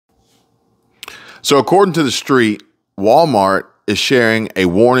So according to the street, Walmart is sharing a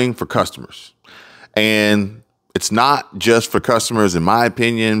warning for customers. And it's not just for customers, in my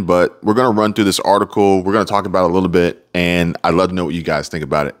opinion, but we're going to run through this article. We're going to talk about it a little bit, and I'd love to know what you guys think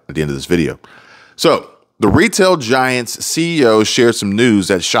about it at the end of this video. So the retail giant's CEO shared some news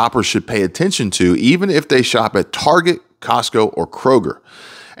that shoppers should pay attention to, even if they shop at Target, Costco, or Kroger.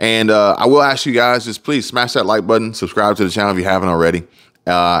 And I will ask you guys, just please smash that like button, subscribe to the channel if you haven't already,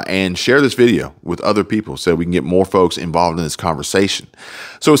 and share this video with other people so we can get more folks involved in this conversation.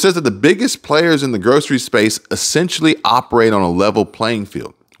 So it says that the biggest players in the grocery space essentially operate on a level playing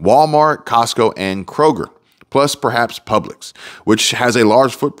field: Walmart, Costco, and Kroger, plus perhaps Publix, which has a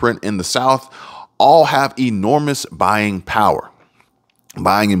large footprint in the South, all have enormous buying power.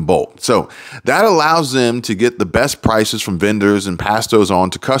 Buying in bulk. So that allows them to get the best prices from vendors and pass those on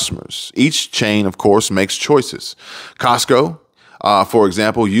to customers. Each chain, of course, makes choices. Costco, for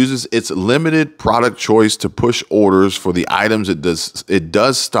example, uses its limited product choice to push orders for the items it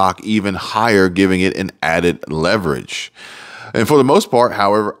does stock even higher, giving it an added leverage. And for the most part,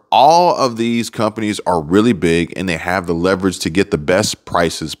 however, all of these companies are really big and they have the leverage to get the best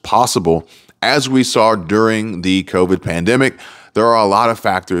prices possible. As we saw during the COVID pandemic, there are a lot of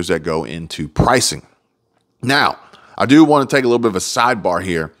factors that go into pricing. Now, I do want to take a little bit of a sidebar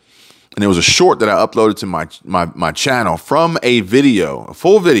here. And there was a short that I uploaded to my channel from a video, a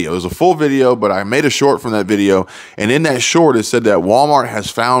full video. It was a full video, but I made a short from that video. And in that short, it said that Walmart has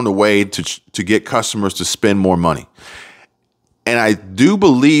found a way to get customers to spend more money. And I do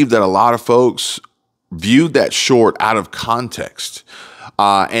believe that a lot of folks viewed that short out of context.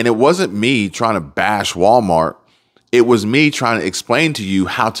 And it wasn't me trying to bash Walmart. It was me trying to explain to you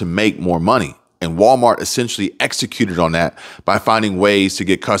how to make more money. And Walmart essentially executed on that by finding ways to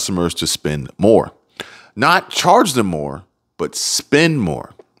get customers to spend more. Not charge them more, but spend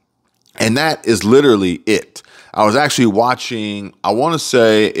more. And that is literally it. I was actually watching, I want to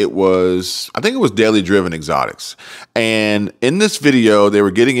say I think it was Daily Driven Exotics. And in this video, they were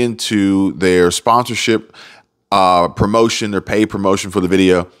getting into their sponsorship promotion, their paid promotion for the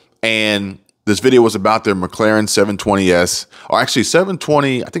video. And this video was about their McLaren 720S, or actually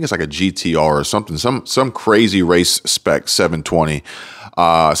 720, I think it's like a GTR or something, some crazy race spec 720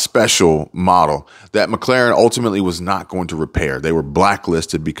 special model that McLaren ultimately was not going to repair. They were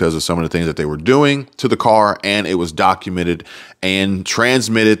blacklisted because of some of the things that they were doing to the car, and it was documented and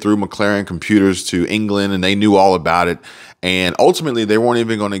transmitted through McLaren computers to England, and they knew all about it. And ultimately, they weren't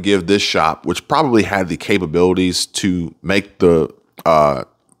even going to give this shop, which probably had the capabilities to make the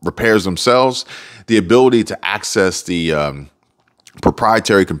repairs themselves, the ability to access the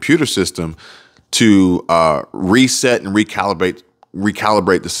proprietary computer system to reset and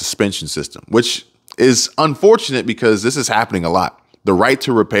recalibrate the suspension system, which is unfortunate because this is happening a lot. The right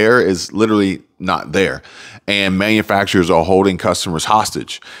to repair is literally not there, and manufacturers are holding customers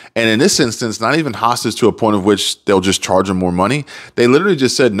hostage. And in this instance, not even hostage to a point of which they'll just charge them more money. They literally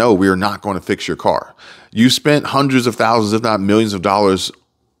just said, no, we are not going to fix your car. You spent hundreds of thousands, if not millions of dollars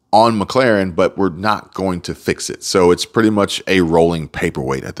on McLaren, but we're not going to fix it. So it's pretty much a rolling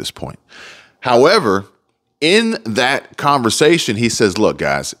paperweight at this point. However, in that conversation, he says, look,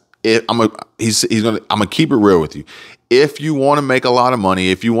 guys, I'm gonna keep it real with you. If you want to make a lot of money,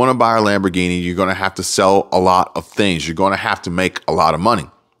 if you want to buy a Lamborghini, you're going to have to sell a lot of things. You're going to have to make a lot of money.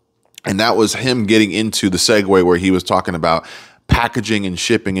 And that was him getting into the segue where he was talking about packaging and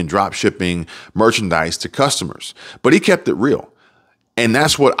shipping and drop shipping merchandise to customers. But he kept it real. And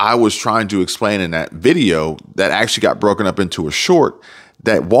that's what I was trying to explain in that video that actually got broken up into a short,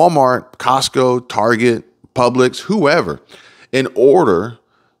 that Walmart, Costco, Target, Publix, whoever, in order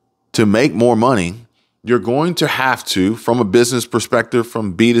to make more money, you're going to have to, from a business perspective,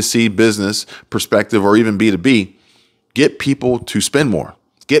 from B2C business perspective, or even B2B, get people to spend more,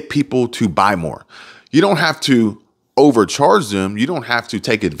 get people to buy more. You don't have to overcharge them. You don't have to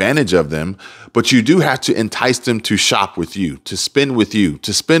take advantage of them, but you do have to entice them to shop with you, to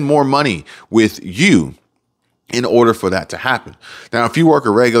spend more money with you in order for that to happen. Now, if you work a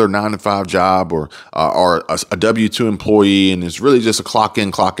regular 9-to-5 job or a W-2 employee and it's really just a clock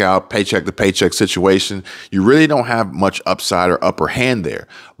in, clock out, paycheck to paycheck situation, you really don't have much upside or upper hand there.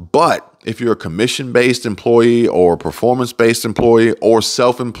 But if you're a commission-based employee or performance-based employee or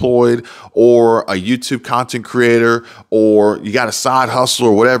self-employed or a YouTube content creator or you got a side hustle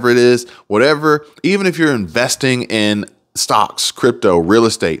or whatever it is, even if you're investing in stocks, crypto, real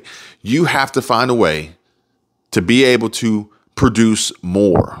estate, you have to find a way to be able to produce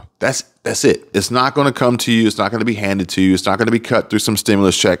more. That's it. It's not going to come to you. It's not going to be handed to you. It's not going to be cut through some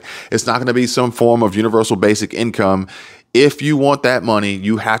stimulus check. It's not going to be some form of universal basic income. If you want that money,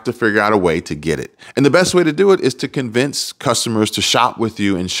 you have to figure out a way to get it. And the best way to do it is to convince customers to shop with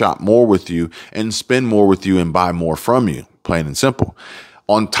you and shop more with you and spend more with you and buy more from you, plain and simple.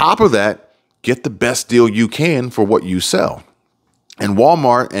 On top of that, get the best deal you can for what you sell. And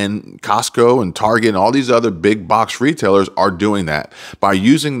Walmart and Costco and Target and all these other big box retailers are doing that by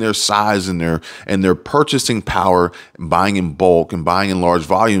using their size and their purchasing power, and buying in bulk and buying in large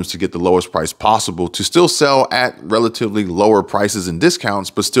volumes to get the lowest price possible to still sell at relatively lower prices and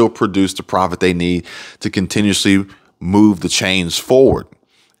discounts, but still produce the profit they need to continuously move the chains forward.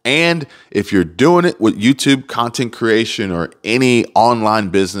 And if you're doing it with YouTube content creation or any online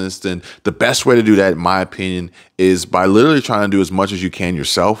business, then the best way to do that, in my opinion, is by literally trying to do as much as you can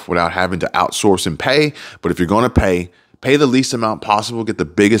yourself without having to outsource and pay. But if you're going to pay the least amount possible, get the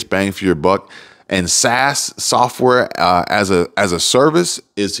biggest bang for your buck. And SaaS, software as a service,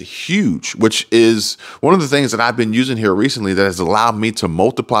 is huge, which is one of the things that I've been using here recently that has allowed me to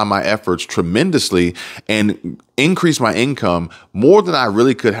multiply my efforts tremendously and increase my income more than I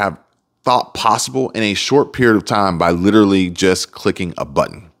really could have thought possible in a short period of time by literally just clicking a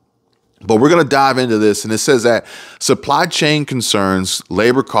button. But we're going to dive into this, and it says that supply chain concerns,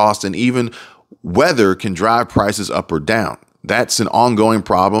 labor costs, and even weather can drive prices up or down. That's an ongoing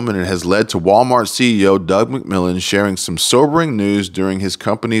problem, and it has led to Walmart CEO Doug McMillon sharing some sobering news during his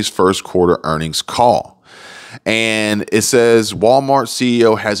company's first quarter earnings call. And it says Walmart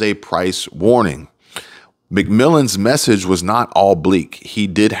CEO has a price warning. McMillon's message was not all bleak. He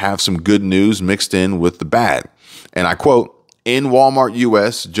did have some good news mixed in with the bad. And I quote, "In Walmart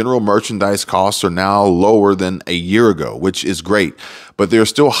US, general merchandise costs are now lower than a year ago, which is great, but they're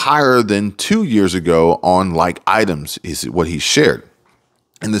still higher than 2 years ago on like items," is what he shared.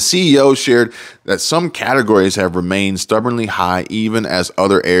 And the CEO shared that some categories have remained stubbornly high even as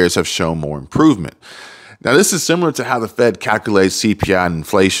other areas have shown more improvement. Now, this is similar to how the Fed calculates CPI and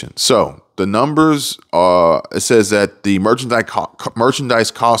inflation. So the numbers, it says that the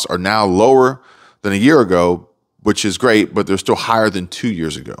merchandise costs are now lower than a year ago, which is great, but they're still higher than 2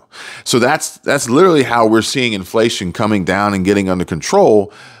 years ago. So that's literally how we're seeing inflation coming down and getting under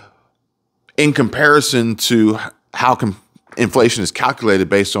control in comparison to how inflation is calculated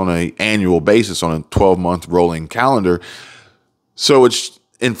based on an annual basis on a 12-month rolling calendar. So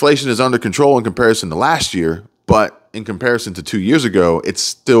inflation is under control in comparison to last year, but in comparison to 2 years ago, it's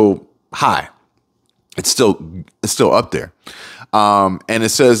still high. It's still up there. And it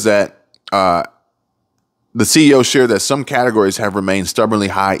says that the CEO shared that some categories have remained stubbornly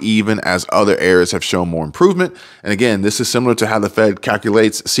high even as other areas have shown more improvement. And again, this is similar to how the Fed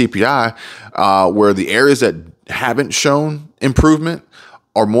calculates CPI, where the areas that haven't shown improvement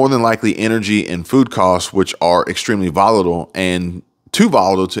are more than likely energy and food costs, which are extremely volatile and too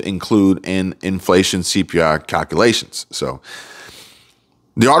volatile to include in inflation CPI calculations. So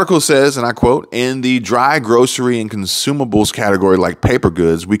the article says, and I quote, "In the dry grocery and consumables category like paper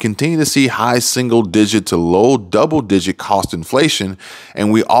goods, we continue to see high single-digit to low double-digit cost inflation,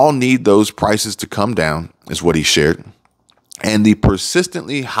 and we all need those prices to come down," is what he shared. And the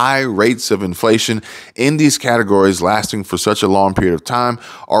persistently high rates of inflation in these categories lasting for such a long period of time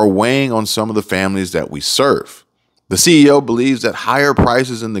are weighing on some of the families that we serve. The CEO believes that higher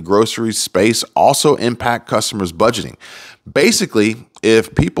prices in the grocery space also impact customers' budgeting. Basically,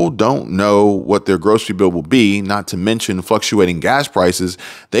 if people don't know what their grocery bill will be, not to mention fluctuating gas prices,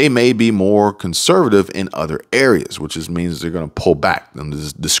 they may be more conservative in other areas, which means they're going to pull back on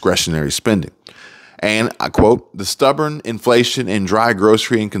this discretionary spending. And I quote, "The stubborn inflation in dry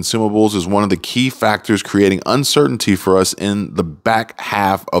grocery and consumables is one of the key factors creating uncertainty for us in the back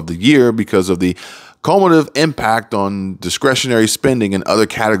half of the year because of the cumulative impact on discretionary spending in other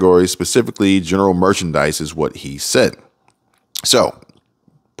categories, specifically general merchandise," is what he said. So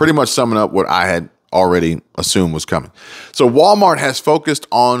pretty much summing up what I had already assumed was coming. So Walmart has focused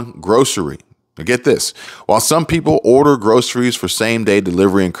on grocery. Now get this. While some people order groceries for same-day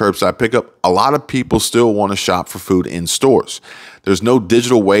delivery and curbside pickup, a lot of people still want to shop for food in stores. There's no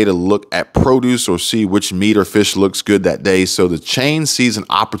digital way to look at produce or see which meat or fish looks good that day, so the chain sees an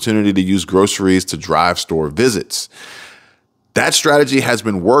opportunity to use groceries to drive store visits. That strategy has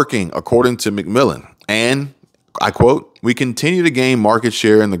been working, according to McMillon, and I quote, "We continue to gain market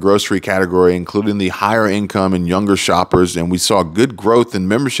share in the grocery category, including the higher income and younger shoppers, and we saw good growth in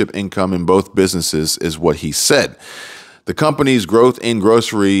membership income in both businesses," is what he said. The company's growth in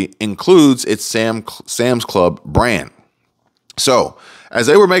grocery includes its Sam's Club brand. So as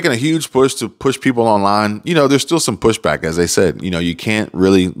they were making a huge push to push people online, there's still some pushback. As they said, you can't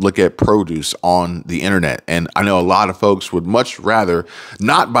really look at produce on the internet. And I know a lot of folks would much rather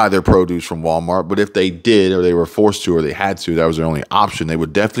not buy their produce from Walmart, but if they did, or they were forced to, or they had to, that was their only option, they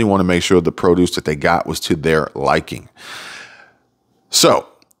would definitely want to make sure the produce that they got was to their liking. So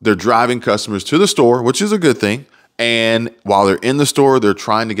they're driving customers to the store, which is a good thing. And while they're in the store, they're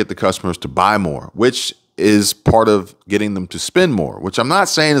trying to get the customers to buy more, which is part of getting them to spend more, which I'm not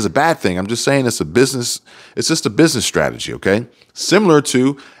saying is a bad thing. I'm just saying it's just a business strategy, okay? Similar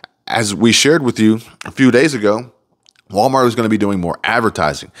to, as we shared with you a few days ago, Walmart is going to be doing more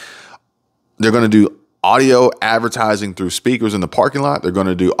advertising. They're going to do audio advertising through speakers in the parking lot. They're going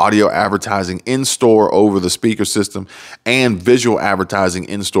to do audio advertising in store over the speaker system, and visual advertising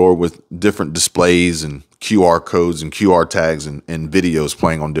in store with different displays and QR codes and QR tags and videos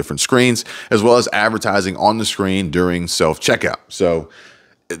playing on different screens, as well as advertising on the screen during self-checkout. So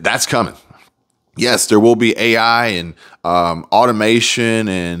that's coming. Yes, there will be AI and automation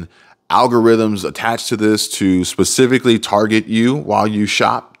and algorithms attached to this to specifically target you while you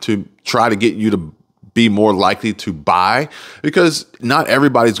shop, to try to get you to be more likely to buy, because not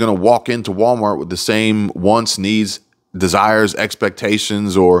everybody's going to walk into Walmart with the same wants, needs, desires,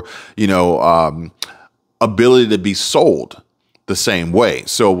 expectations, or, ability to be sold the same way.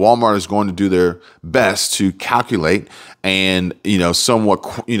 So Walmart is going to do their best to calculate and,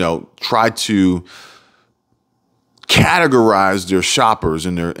 somewhat, try to categorize their shoppers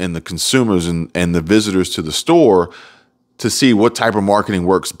and the consumers and the visitors to the store to see what type of marketing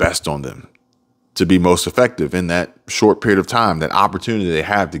works best on them to be most effective in that short period of time, that opportunity they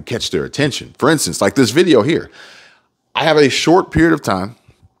have to catch their attention. For instance, like this video here, I have a short period of time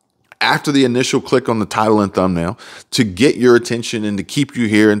after the initial click on the title and thumbnail to get your attention and to keep you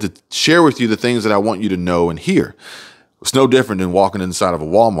here and to share with you the things that I want you to know and hear. It's no different than walking inside of a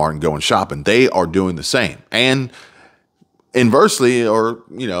Walmart and going shopping. They are doing the same. And inversely, or,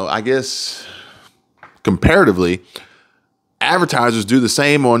 I guess comparatively, advertisers do the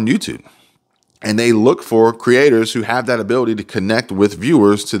same on YouTube. And they look for creators who have that ability to connect with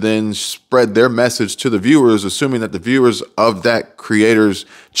viewers to then spread their message to the viewers, assuming that the viewers of that creator's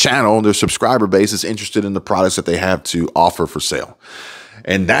channel, their subscriber base, is interested in the products that they have to offer for sale.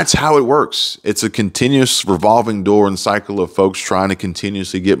 And that's how it works. It's a continuous revolving door and cycle of folks trying to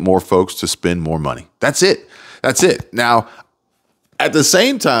continuously get more folks to spend more money. That's it. That's it. Now, at the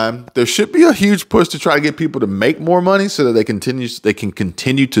same time, there should be a huge push to try to get people to make more money so that they can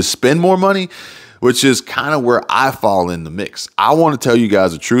continue to spend more money, which is kind of where I fall in the mix. I want to tell you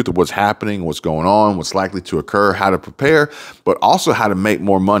guys the truth of what's happening, what's going on, what's likely to occur, how to prepare, but also how to make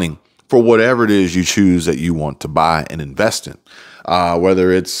more money for whatever it is you choose that you want to buy and invest in.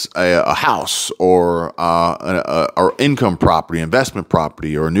 Whether it's a house or income property, investment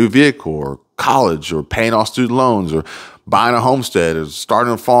property, or a new vehicle, or college, or paying off student loans, or buying a homestead, or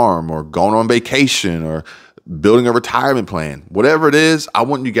starting a farm, or going on vacation, or building a retirement plan. Whatever it is, I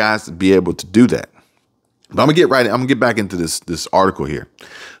want you guys to be able to do that. But I'm gonna get back into this article here.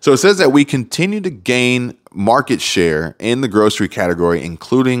 So it says that we continue to gain market share in the grocery category,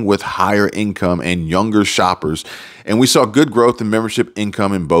 including with higher income and younger shoppers. And we saw good growth in membership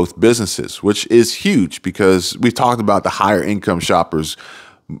income in both businesses, which is huge because we've talked about the higher income shoppers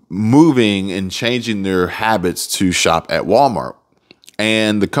moving and changing their habits to shop at Walmart.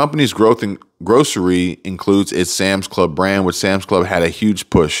 And the company's growth in grocery includes its Sam's Club brand, which Sam's Club had a huge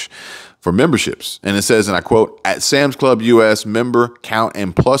push for memberships. And it says, and I quote, "At Sam's Club US, member count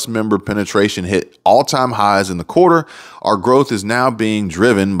and plus member penetration hit all-time highs in the quarter. Our growth is now being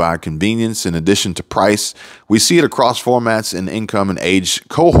driven by convenience in addition to price. We see it across formats and income and age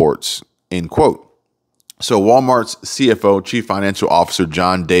cohorts," end quote. So Walmart's CFO, Chief Financial Officer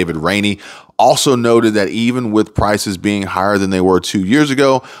John David Rainey, also noted that even with prices being higher than they were 2 years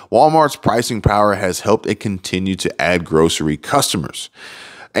ago, Walmart's pricing power has helped it continue to add grocery customers.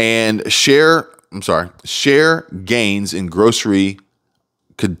 And share gains in grocery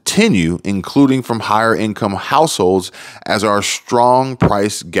continue, including from higher income households, as our strong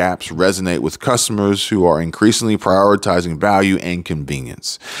price gaps resonate with customers who are increasingly prioritizing value and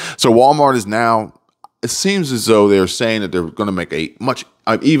convenience. So Walmart is now, it seems as though they're saying that they're going to make a much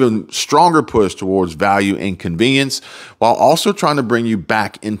even stronger push towards value and convenience, while also trying to bring you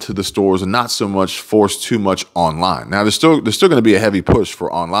back into the stores and not so much force too much online. Now, there's still going to be a heavy push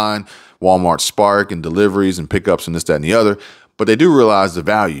for online, Walmart Spark and deliveries and pickups and this, that, and the other, but they do realize the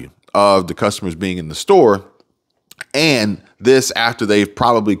value of the customers being in the store. And this after they've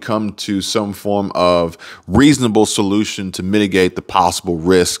probably come to some form of reasonable solution to mitigate the possible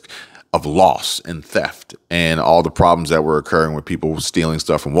risk of loss and theft and all the problems that were occurring with people stealing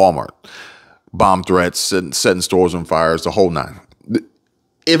stuff from Walmart, bomb threats, setting stores on fires, the whole nine.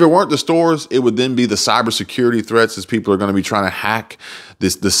 If it weren't the stores, it would then be the cybersecurity threats as people are going to be trying to hack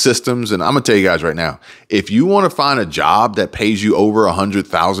the systems. And I'm going to tell you guys right now, if you want to find a job that pays you over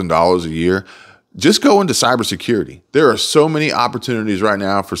 $100,000 a year, just go into cybersecurity. There are so many opportunities right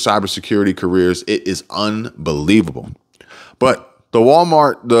now for cybersecurity careers. It is unbelievable. But the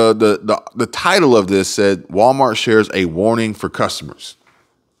Walmart, the title of this said, Walmart shares a warning for customers.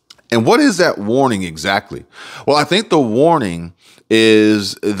 And what is that warning exactly? Well, I think the warning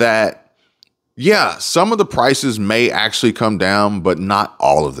is that, yeah, some of the prices may actually come down, but not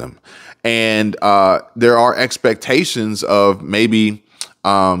all of them. And there are expectations of maybe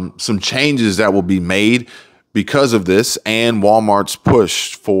some changes that will be made because of this and Walmart's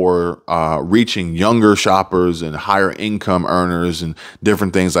push for reaching younger shoppers and higher income earners and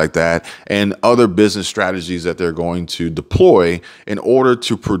different things like that, and other business strategies that they're going to deploy in order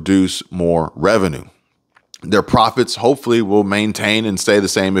to produce more revenue. Their profits hopefully will maintain and stay the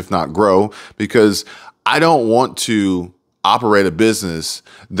same, if not grow, because I don't want to operate a business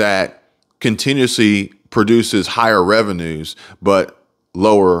that continuously produces higher revenues but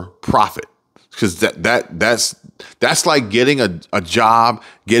lower profit. Because that's like getting a job,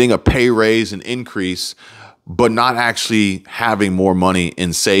 getting a pay raise, an increase, but not actually having more money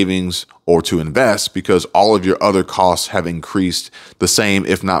in savings or to invest because all of your other costs have increased the same,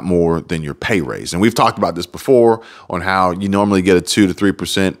 if not more, than your pay raise. And we've talked about this before on how you normally get a 2 to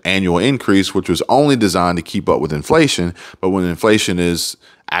 3% annual increase, which was only designed to keep up with inflation. But when inflation is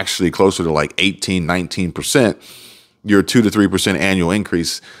actually closer to like 18, 19%, your 2 to 3% annual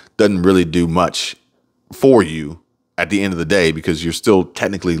increase doesn't really do much for you at the end of the day because you're still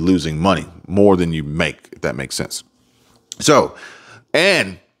technically losing money more than you make, if that makes sense. So,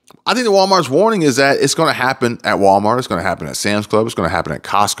 and I think the Walmart's warning is that it's going to happen at Walmart. It's going to happen at Sam's Club. It's going to happen at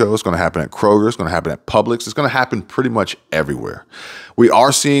Costco. It's going to happen at Kroger. It's going to happen at Publix. It's going to happen pretty much everywhere. We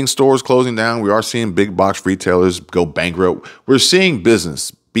are seeing stores closing down. We are seeing big box retailers go bankrupt. We're seeing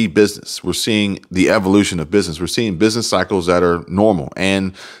business be business. We're seeing the evolution of business. We're seeing business cycles that are normal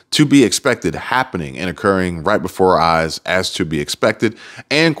and to be expected happening and occurring right before our eyes as to be expected,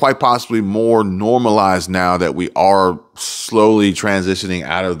 and quite possibly more normalized now that we are slowly transitioning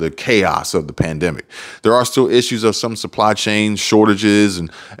out of the chaos of the pandemic. There are still issues of some supply chain shortages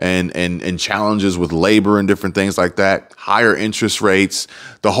and challenges with labor and different things like that, higher interest rates,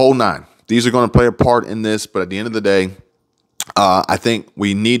 the whole nine. These are going to play a part in this, but at the end of the day, I think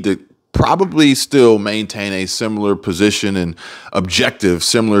we need to probably still maintain a similar position and objective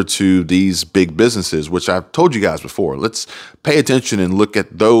similar to these big businesses, which I've told you guys before. Let's pay attention and look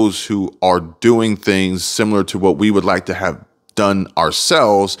at those who are doing things similar to what we would like to have done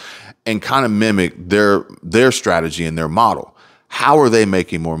ourselves and kind of mimic their strategy and their model. How are they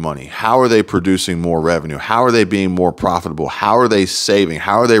making more money? How are they producing more revenue? How are they being more profitable? How are they saving?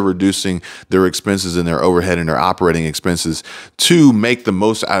 How are they reducing their expenses and their overhead and their operating expenses to make the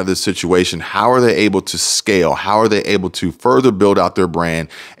most out of this situation? How are they able to scale? How are they able to further build out their brand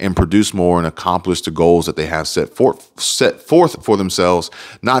and produce more and accomplish the goals that they have set forth for themselves,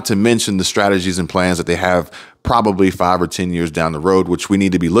 not to mention the strategies and plans that they have probably 5 or 10 years down the road, which we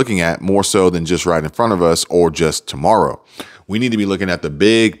need to be looking at more so than just right in front of us or just tomorrow. We need to be looking at the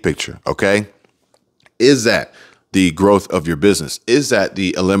big picture, okay? Is that the growth of your business? Is that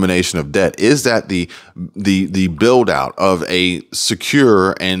the elimination of debt? Is that the build out of a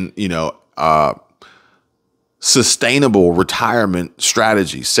secure and, sustainable retirement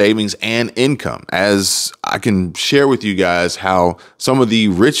strategy, savings and income? As I can share with you guys how some of the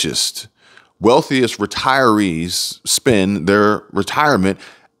richest, wealthiest retirees spend their retirement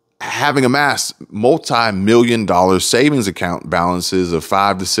having amassed multi-million-dollar savings account balances of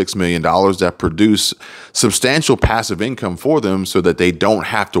 $5 to $6 million that produce substantial passive income for them so that they don't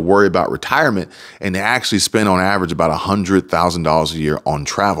have to worry about retirement, and they actually spend on average about $100,000 a year on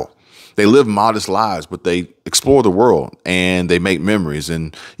travel. They live modest lives, but they explore the world and they make memories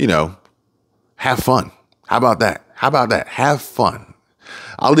and, have fun. How about that? Have fun.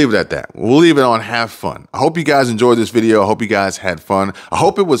 I'll leave it at that. We'll leave it on have fun. I hope you guys enjoyed this video. I hope you guys had fun. I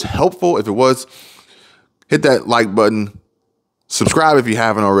hope it was helpful. If it was, hit that like button. Subscribe if you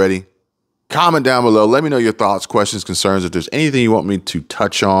haven't already. Comment down below. Let me know your thoughts, questions, concerns. If there's anything you want me to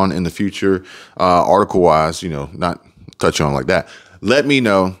touch on in the future, article-wise, not touch on like that, let me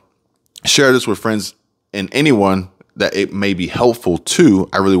know. Share this with friends and anyone that it may be helpful to.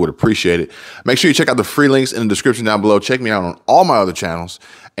 I really would appreciate it. Make sure you check out the free links in the description down below. Check me out on all my other channels.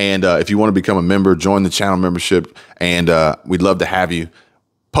 And if you want to become a member, join the channel membership. And we'd love to have you.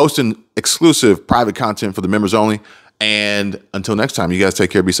 posting exclusive private content for the members only. And until next time, you guys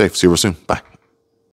take care. Be safe. See you real soon. Bye.